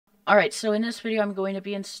Alright, so in this video I'm going to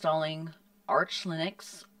be installing Arch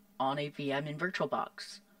Linux on a VM in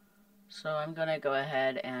VirtualBox. So I'm going to go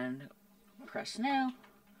ahead and press new,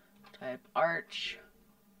 type Arch,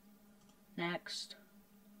 next,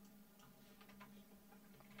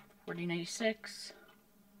 4096,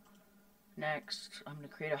 next, I'm going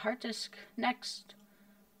to create a hard disk, next,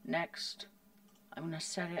 I'm going to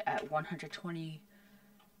set it at 120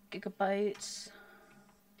 gigabytes,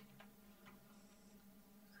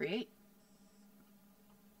 create.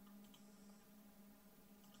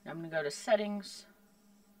 I'm going to go to settings,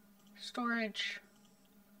 storage.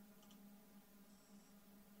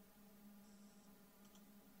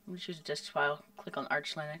 I'm going to choose a disk file, click on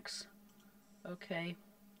Arch Linux. Okay.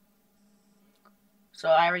 So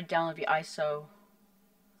I already downloaded the ISO,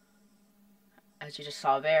 as you just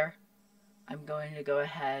saw there. I'm going to go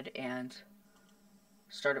ahead and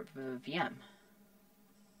start up the VM.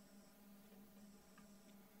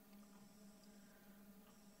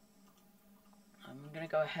 I'm going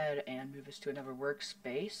to go ahead and move this to another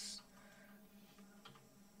workspace.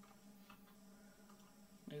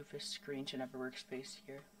 Move this screen to another workspace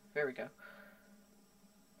here. There we go.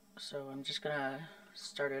 So I'm just going to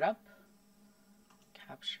start it up.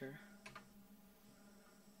 Capture.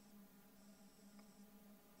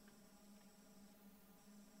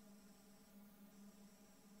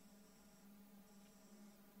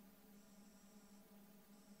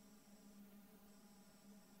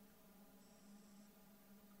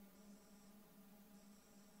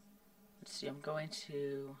 Let's see, I'm going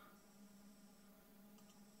to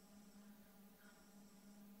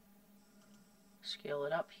scale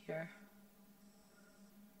it up here.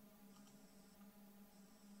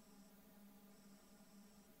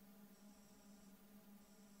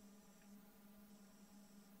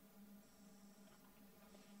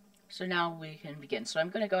 So now we can begin. So I'm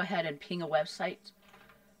going to go ahead and ping a website.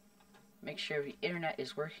 Make sure the internet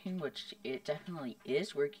is working, which it definitely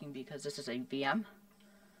is working because this is a VM.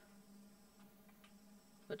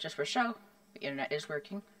 But just for show, the internet is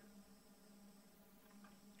working.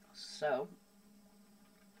 So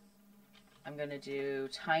I'm going to do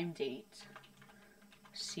time date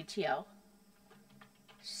CTL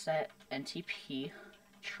set NTP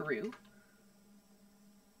true.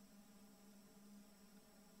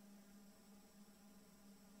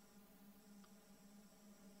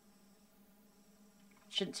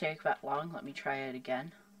 Shouldn't take that long. Let me try it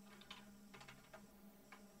again.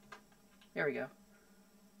 There we go.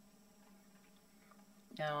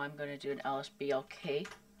 Now I'm going to do an LSBLK.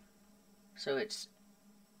 So it's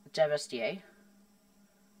dev SDA.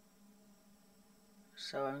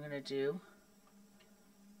 So I'm going to do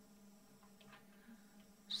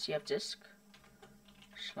cfdisk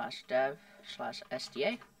 /dev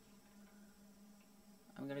 /SDA.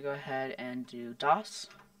 I'm going to go ahead and do DOS.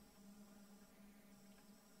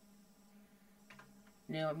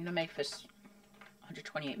 New, I'm going to make this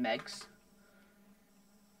 128 megs.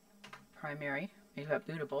 Primary, make that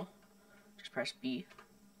bootable. Just press B.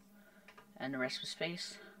 And the rest of the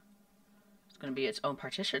space, it's going to be its own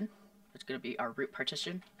partition. It's going to be our root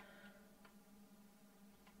partition.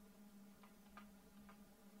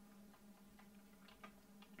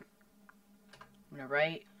 I'm going to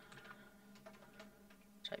write,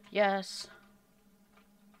 type yes,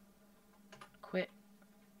 quit.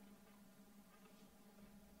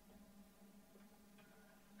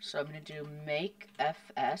 So I'm going to do make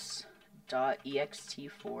fs.ext4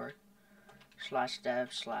 /dev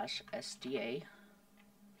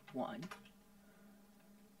 /sda1.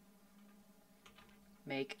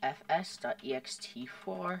 Make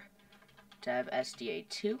fs.ext4 dev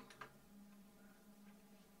sda2.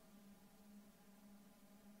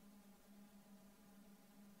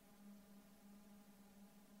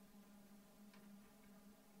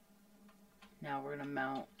 Now we're going to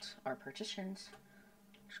mount our partitions.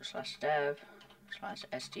 So /dev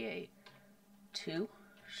 /sda2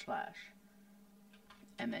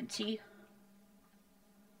 /mnt.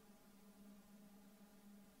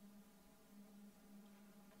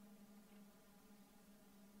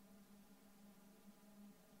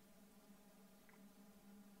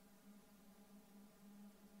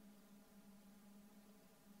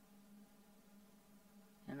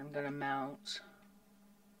 And I'm going to mount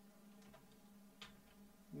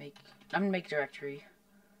I'm going to make directory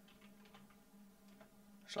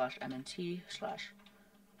 /mnt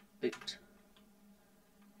 /boot.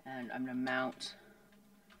 And I'm going to mount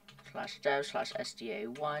 /dev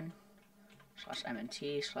 /sda1 /mnt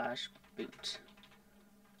 /boot.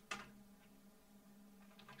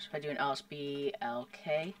 So if I do an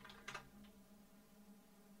LSBLK,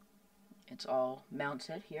 it's all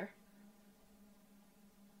mounted here.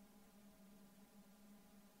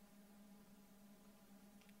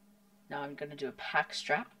 Now I'm going to do a pack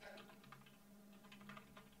strap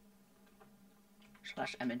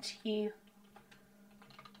 /mnt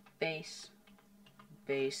base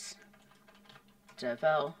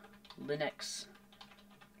devel Linux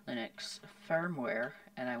firmware,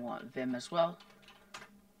 and I want Vim as well.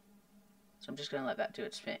 So I'm just going to let that do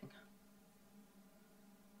its thing.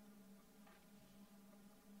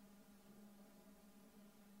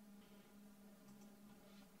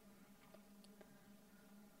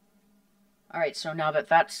 Alright, so now that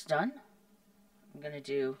that's done, I'm going to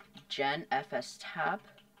do gen fs tab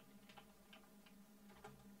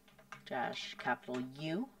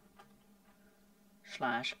 -U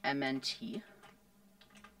 /mnt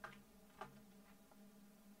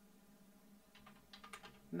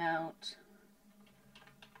mount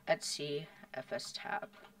etc fs tab.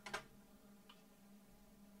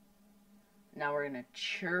 Now we're going to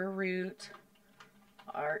chroot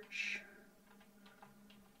arch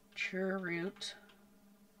chroot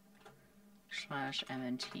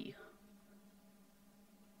 /mnt.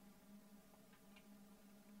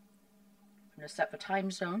 I'm going to set the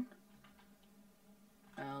time zone.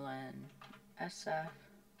 ln sf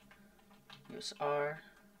usr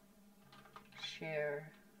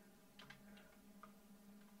share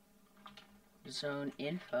zone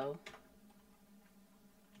info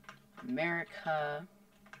America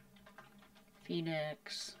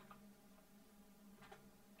Phoenix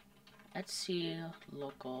etc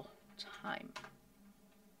local time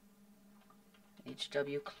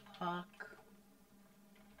HW clock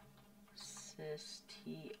sys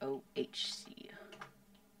TOHC.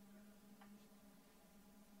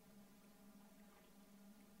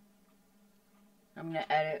 I'm going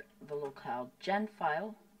to edit the locale gen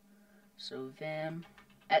file. So vim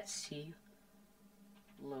etc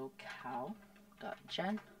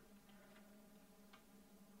locale.gen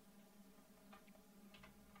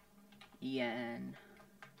enus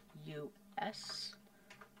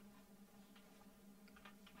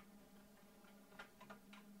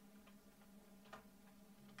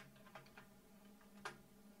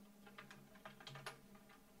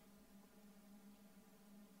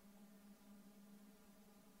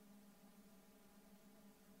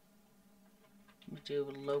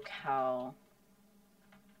do locale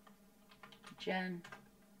gen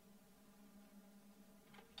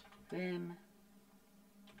vim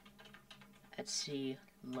etc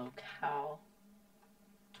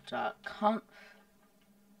locale.conf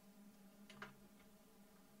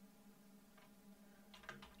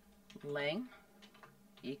lang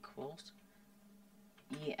equals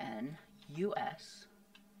enus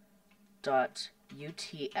dot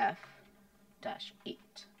utf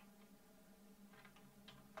 -8.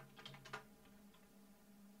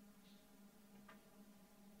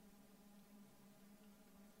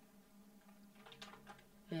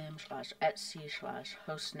 Vim /etc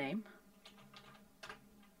 /hostname,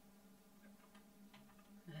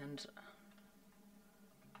 and I'm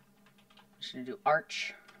just going to do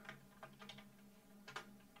arch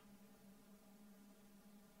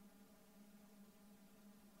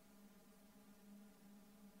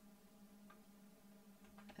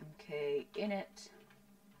mk init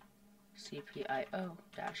cpio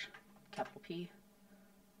 -P.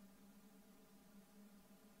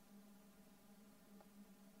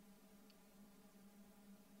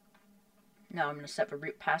 Now I'm going to set the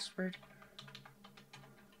root password.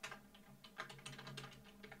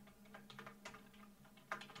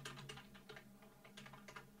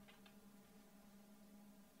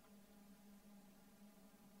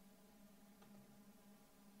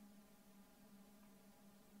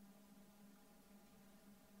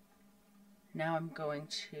 Now I'm going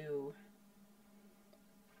to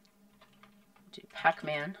do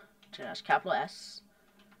pacman -S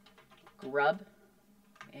grub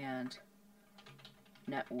and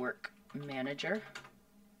network manager.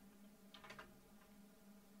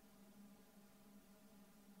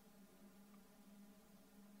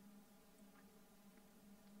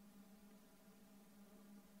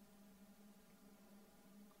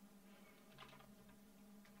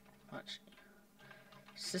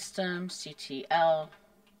 System CTL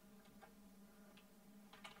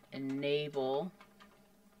enable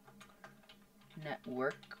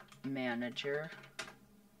network manager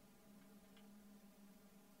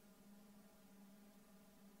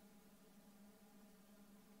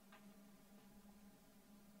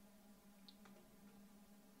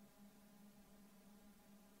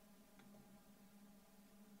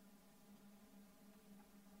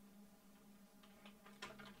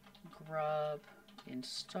grub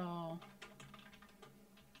install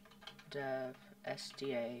dev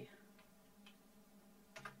SDA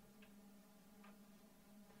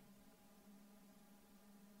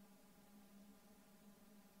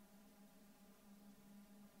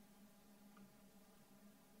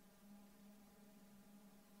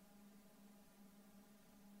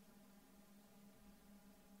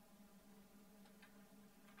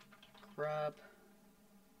grub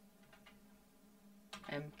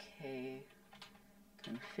mk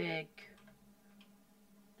config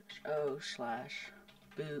 -o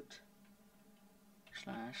 /boot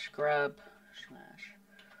 /grub.cfg.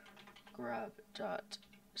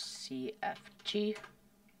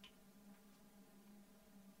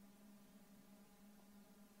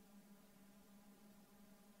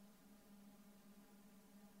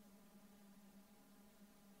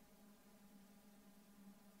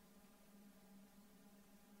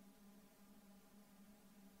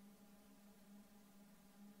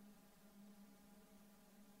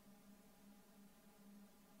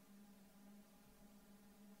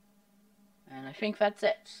 And I think that's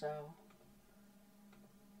it, so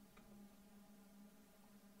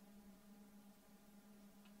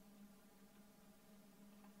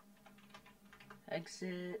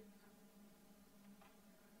exit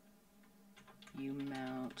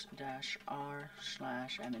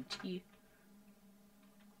umount-r/mnt.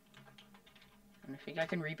 And I think I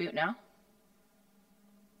can reboot now.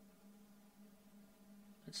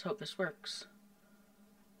 Let's hope this works.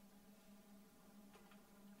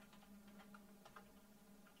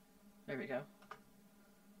 There we go.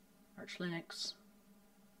 Arch Linux.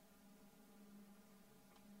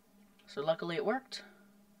 So luckily it worked.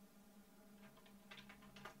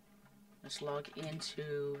 Let's log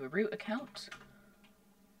into the root account.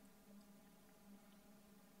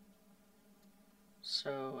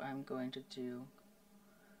 So I'm going to do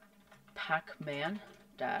pacman-s.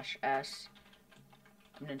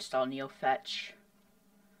 I'm going to install NeoFetch.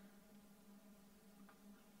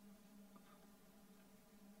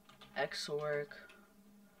 Xorg,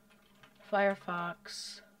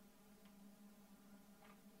 Firefox,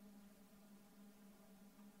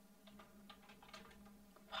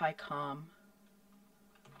 PyCom,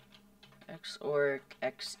 Xorg,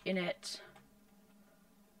 Xinit,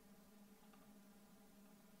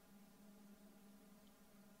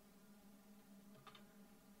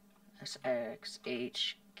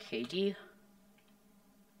 SXHKD,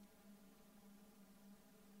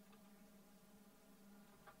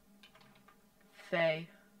 Fey,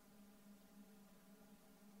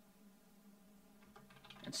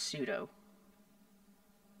 and sudo.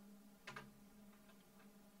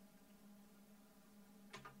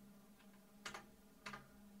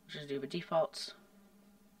 Just do the defaults.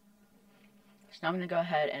 So now I'm going to go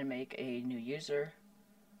ahead and make a new user.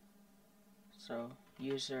 So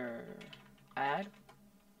user add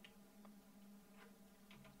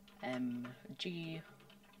mg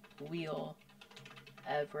wheel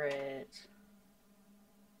Everett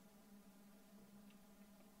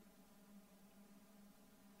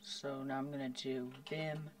So now I'm going to do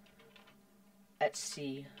vim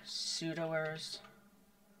etc sudoers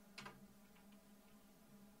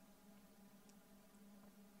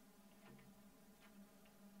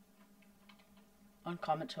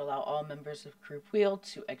uncomment to allow all members of group wheel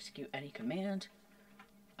to execute any command.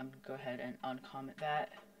 I'm going to go ahead and uncomment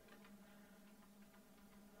that.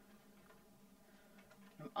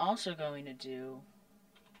 I'm also going to do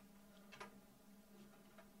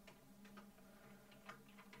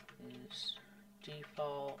is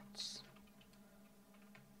defaults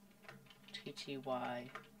tty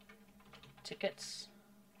tickets.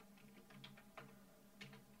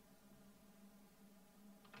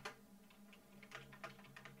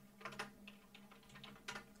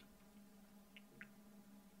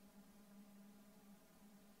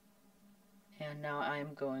 And now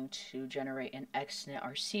I'm going to generate an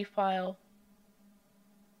xnitrc file.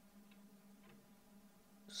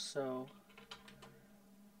 So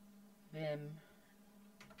vim,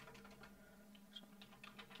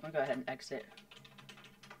 I'm going to go ahead and exit,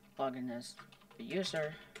 log in as the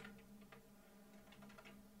user.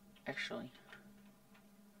 Actually,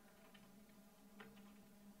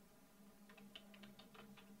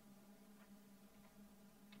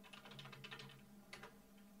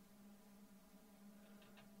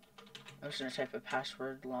 I was going to type a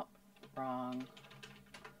password wrong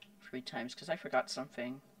 3 times because I forgot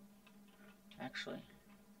something. Actually,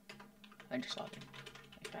 I just logged in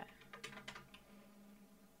like that.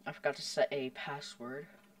 I forgot to set a password.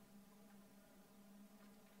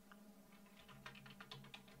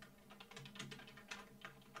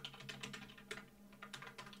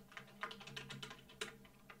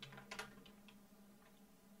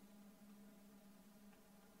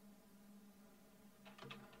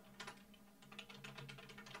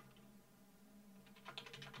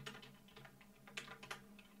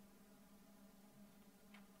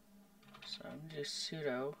 So I'm going to do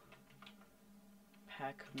sudo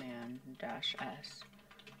pacman-s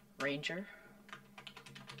ranger.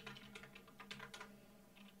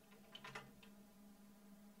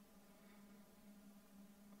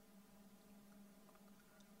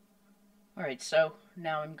 Alright, so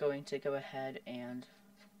now I'm going to go ahead and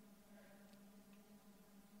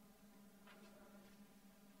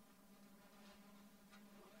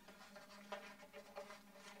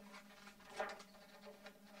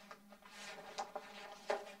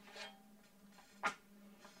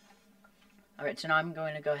Alright, so now I'm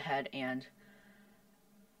going to go ahead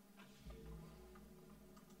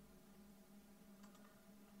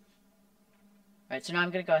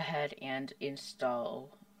and install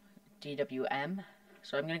DWM.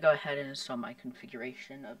 So I'm going to go ahead and install my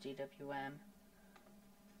configuration of DWM.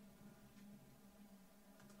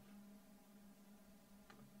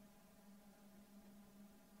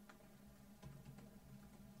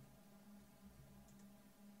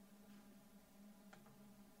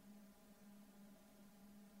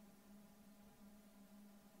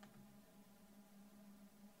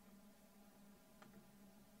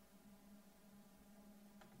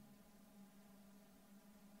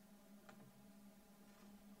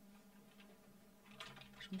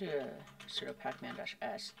 So I'm going to do a sudo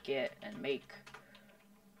pacman-s git and make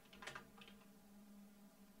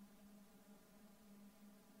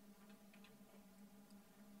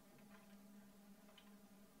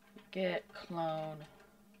git clone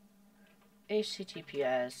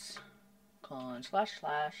https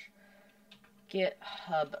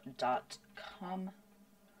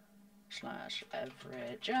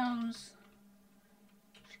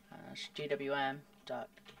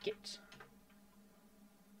github.com/everettjones/dwm.git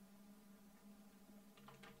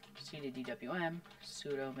cd dwm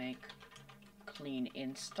sudo make clean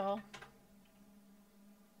install.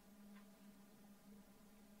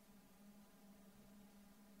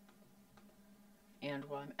 And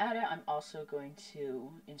while I'm at it, I'm also going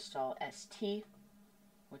to install ST,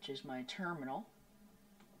 which is my terminal.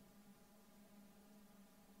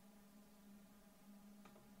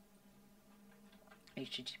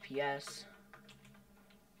 HTTPS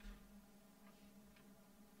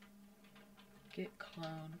git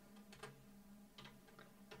clone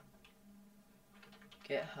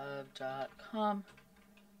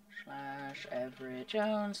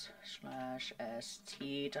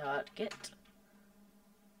github.com/everettjones/st.git.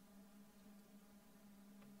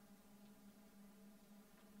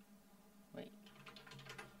 Wait.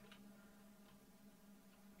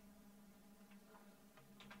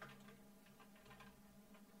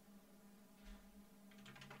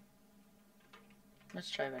 Let's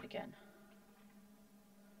try that again.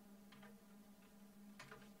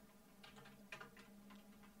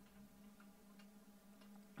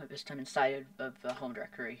 This time inside of the home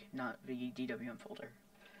directory, not the DWM folder.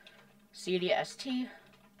 cdst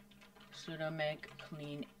sudo make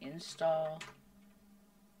clean install.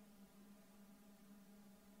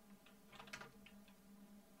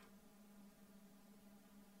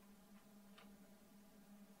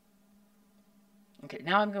 Okay,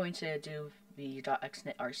 now I'm going to do the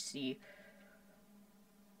 .xnitrc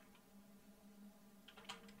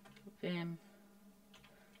vim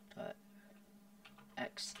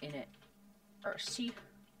 .xinitrc.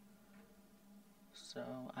 So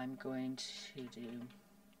I'm going to do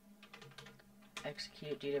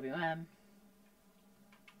execute DWM,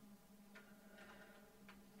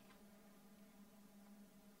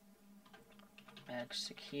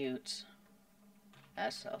 execute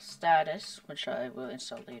SL status, which I will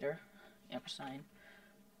install later, ampersand,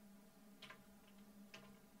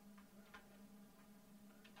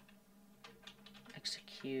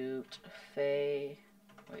 execute fay,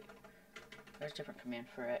 wait, there's a different command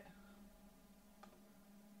for it.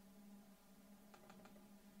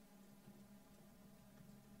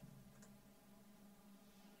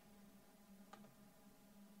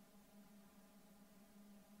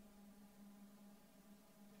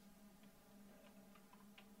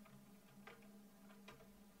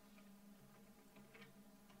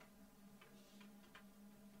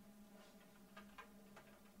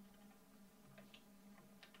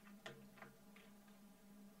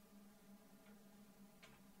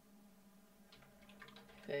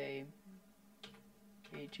 Fay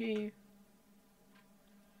AG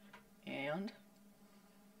and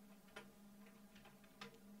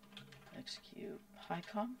execute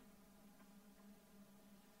PyCom.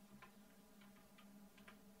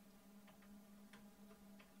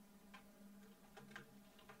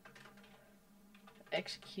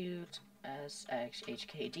 Execute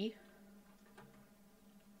shkd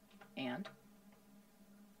and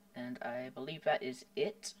I believe that is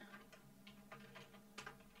it.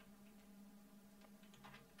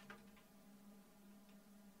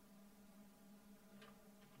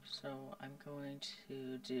 So I'm going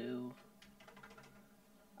to do,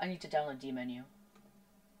 I need to download dmenu.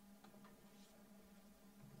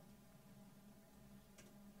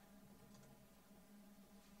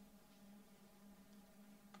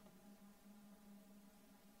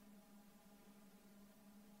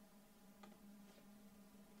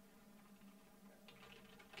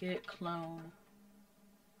 git clone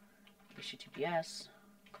https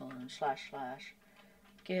 /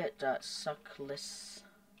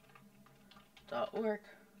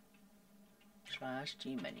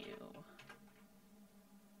 git.sucklist.org/dmenu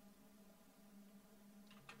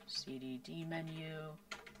cd dmenu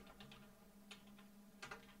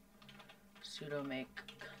sudo make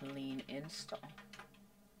clean install.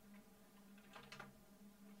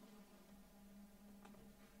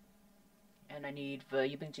 And I need the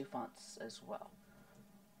Ubuntu fonts as well.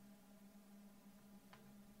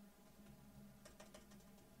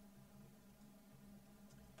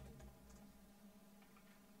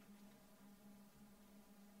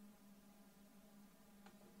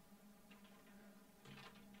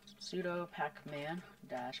 Sudo pacman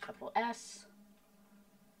 -s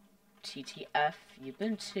ttf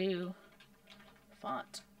ubuntu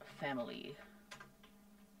font family.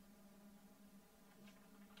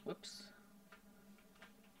 Whoops.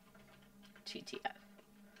 ttf.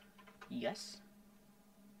 Yes.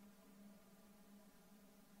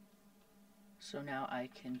 So now I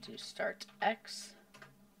can do start X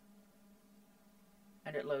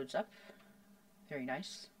and it loads up. Very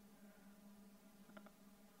nice.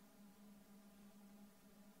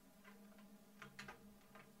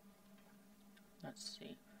 Let's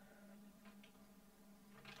see.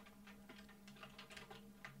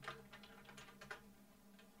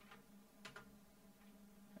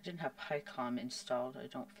 I didn't have PyCom installed, I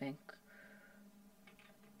don't think.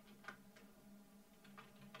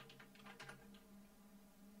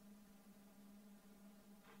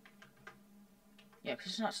 Yeah,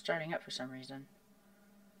 because it's not starting up for some reason.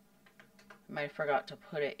 I might have forgot to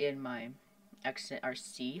put it in my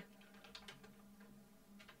XRC.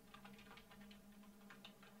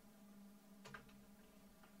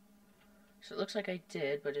 So it looks like I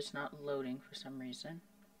did, but it's not loading for some reason.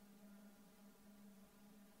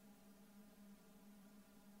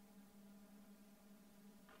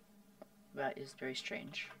 That is very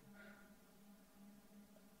strange.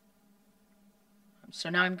 So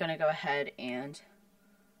now I'm going to go ahead and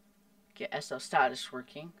get SL status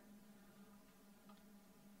working.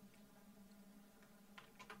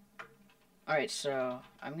 Alright, so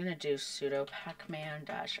I'm going to do sudo pacman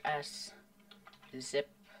 -s zip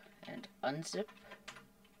and unzip.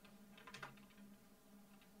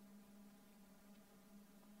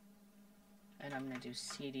 And I'm going to do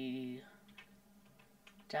cd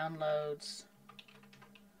downloads.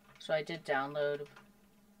 So I did download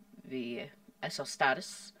the SL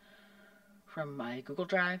status from my Google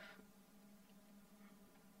Drive.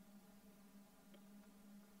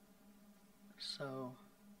 So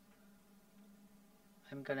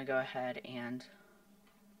I'm going to go ahead and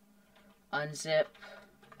unzip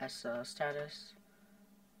SL status.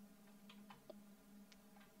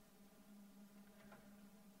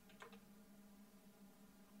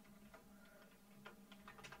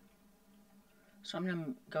 So I'm going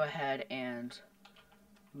to go ahead and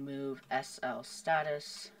move SL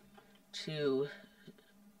status to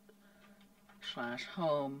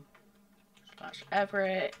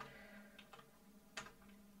 /home/Everett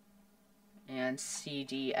and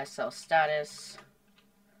cd SL status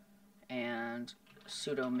and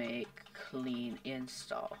sudo make clean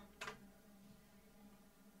install.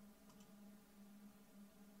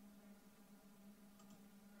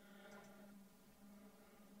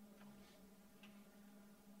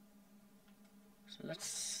 So let's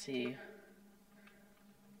see.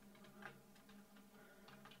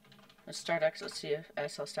 Let's start X. Let's see if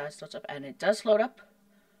SL status loads up, and it does load up.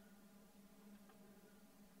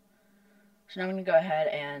 So now I'm going to go ahead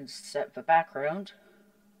and set the background.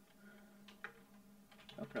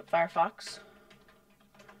 Open up Firefox.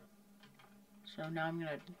 So now I'm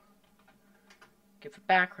going to give the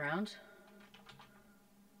background.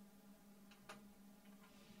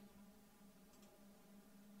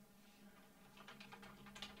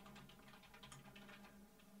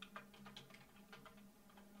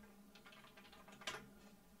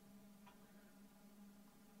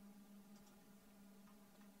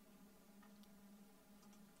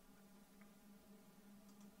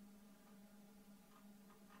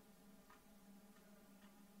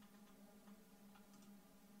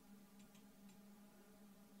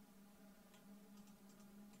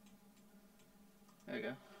 There we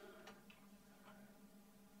go.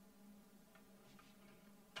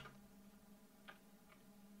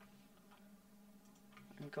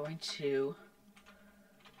 I'm going to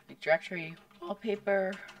make directory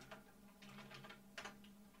wallpaper.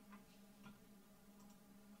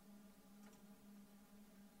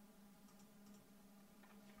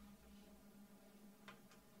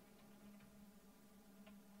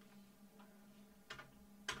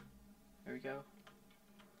 go.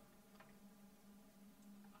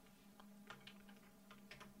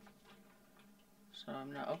 So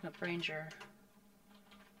I'm going to open up Ranger,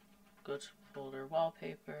 go to folder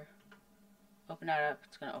wallpaper, open that up.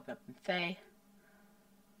 It's going to open up in Faye.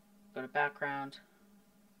 Go to background,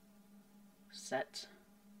 set,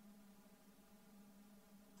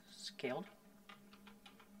 scaled.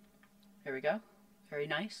 There we go. Very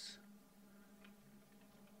nice.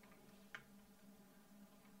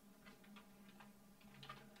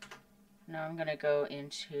 Now I'm going to go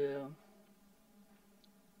into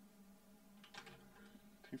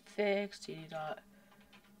config,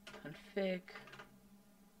 cd.config.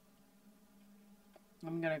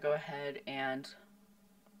 I'm going to go ahead and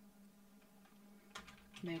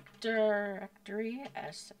make directory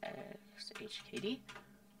sxhkd.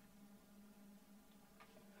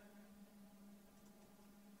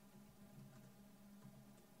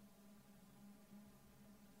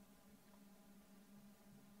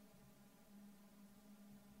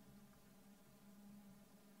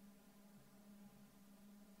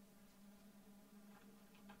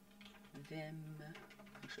 Vim,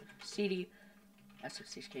 cd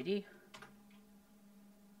sxhkd,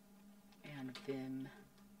 and vim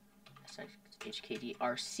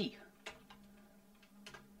sxhkd-rc.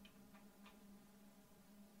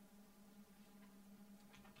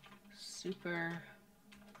 Super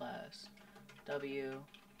plus W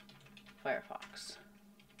Firefox.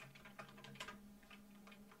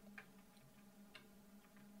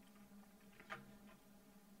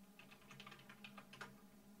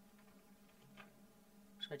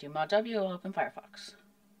 So I do mod W, I'll open Firefox.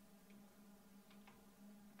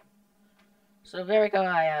 So there we go,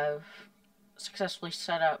 I have successfully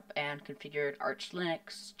set up and configured Arch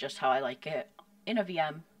Linux just how I like it in a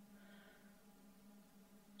VM.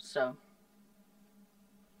 So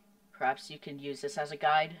perhaps you can use this as a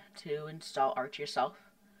guide to install Arch yourself.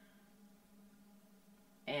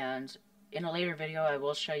 And in a later video I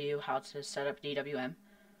will show you how to set up DWM.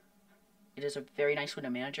 It is a very nice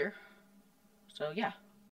window manager. So yeah.